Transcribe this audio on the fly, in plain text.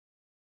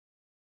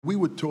We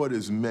were taught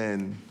as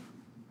men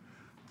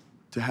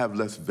to have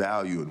less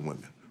value in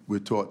women. We're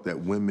taught that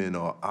women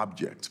are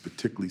objects,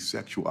 particularly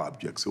sexual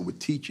objects. So we're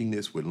teaching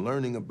this, we're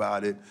learning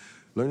about it,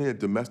 learning that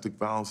domestic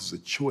violence is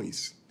a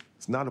choice.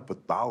 It's not a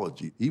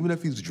pathology. Even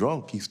if he's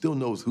drunk, he still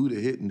knows who to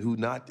hit and who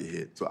not to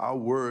hit. So our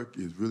work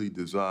is really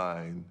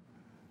designed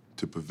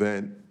to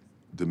prevent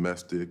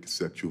domestic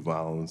sexual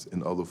violence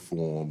and other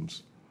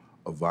forms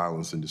of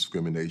violence and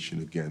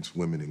discrimination against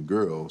women and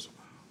girls,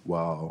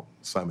 while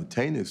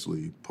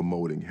simultaneously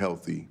promoting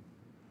healthy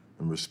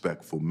and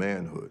respectful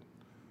manhood.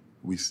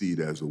 We see it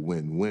as a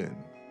win-win.